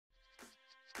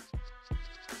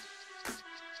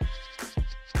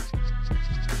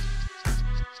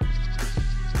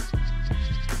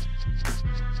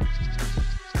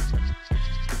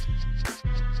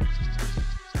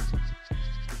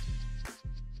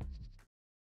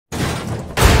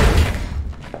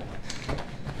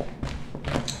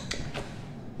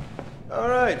All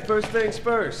right, first things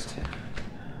first.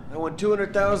 I want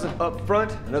 200,000 up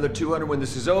front, another 200 when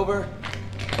this is over.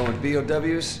 I want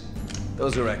BOWs.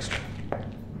 Those are extra.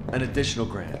 An additional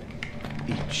grand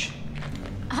each.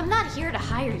 I'm not here to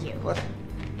hire you. What?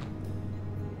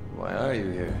 Why are you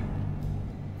here?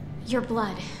 Your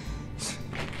blood.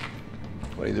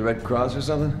 What, are you the Red Cross or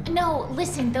something? No,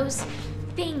 listen, those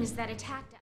things that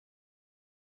attacked us.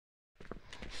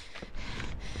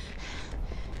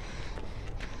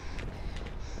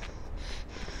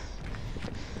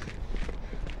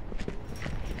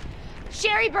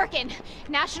 Sherry Birkin,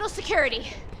 National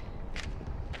Security.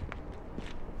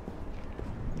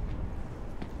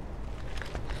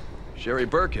 Sherry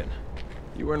Birkin,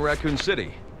 you were in Raccoon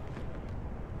City.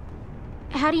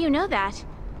 How do you know that?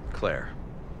 Claire.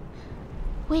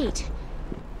 Wait,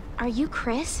 are you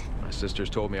Chris? My sisters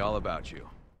told me all about you.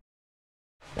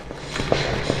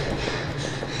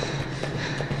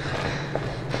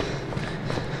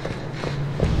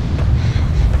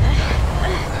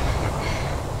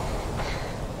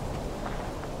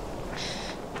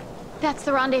 That's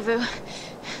the rendezvous.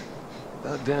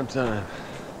 About damn time.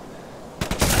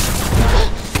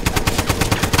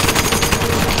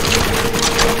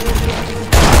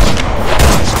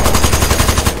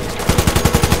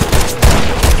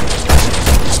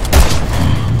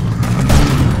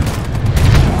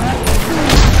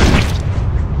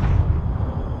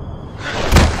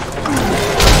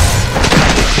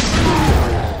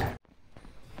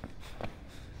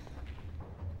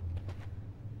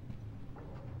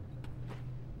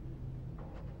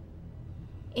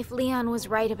 If Leon was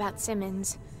right about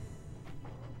Simmons,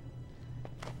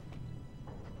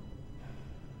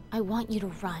 I want you to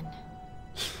run.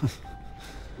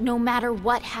 No matter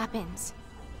what happens.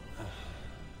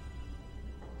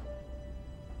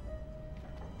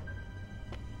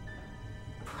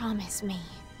 Promise me.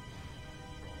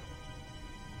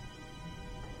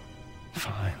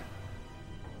 Fine.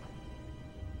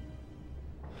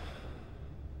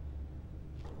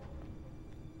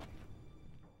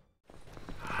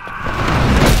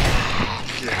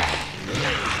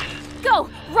 Go!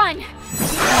 Run!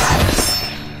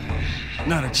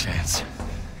 Not a chance.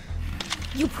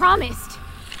 You promised.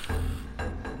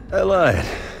 I lied.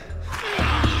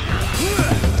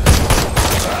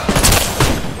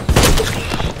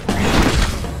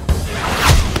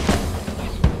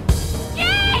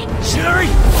 Sherry!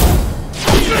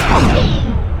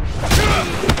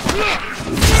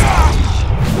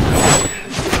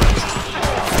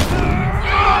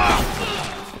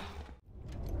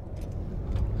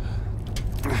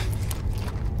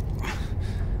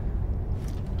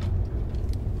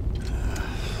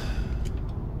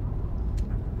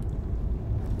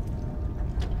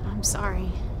 I'm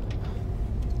sorry.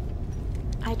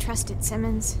 I trusted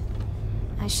Simmons.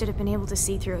 I should have been able to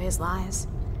see through his lies.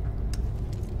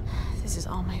 This is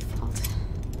all my fault.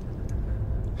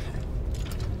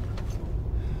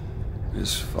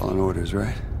 Just following orders,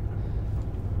 right?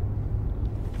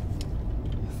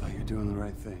 I thought you were doing the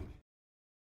right thing.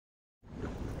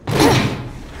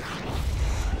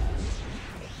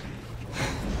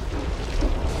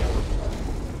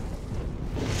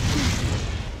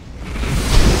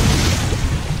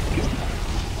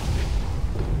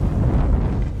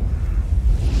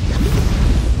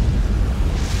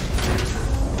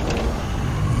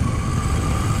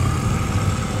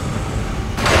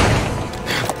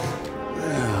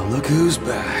 Look who's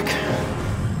back.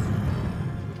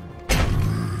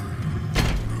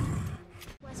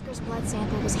 Wesker's blood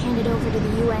sample was handed over to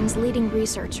the UN's leading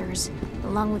researchers,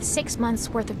 along with 6 months'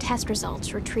 worth of test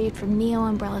results retrieved from Neo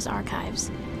Umbrella's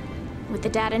archives. With the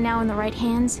data now in the right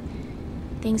hands,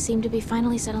 things seem to be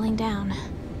finally settling down.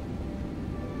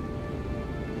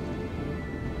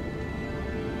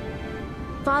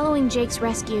 Following Jake's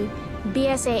rescue,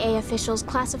 BSAA officials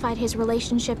classified his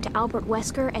relationship to Albert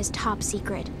Wesker as top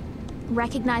secret,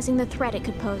 recognizing the threat it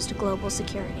could pose to global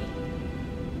security.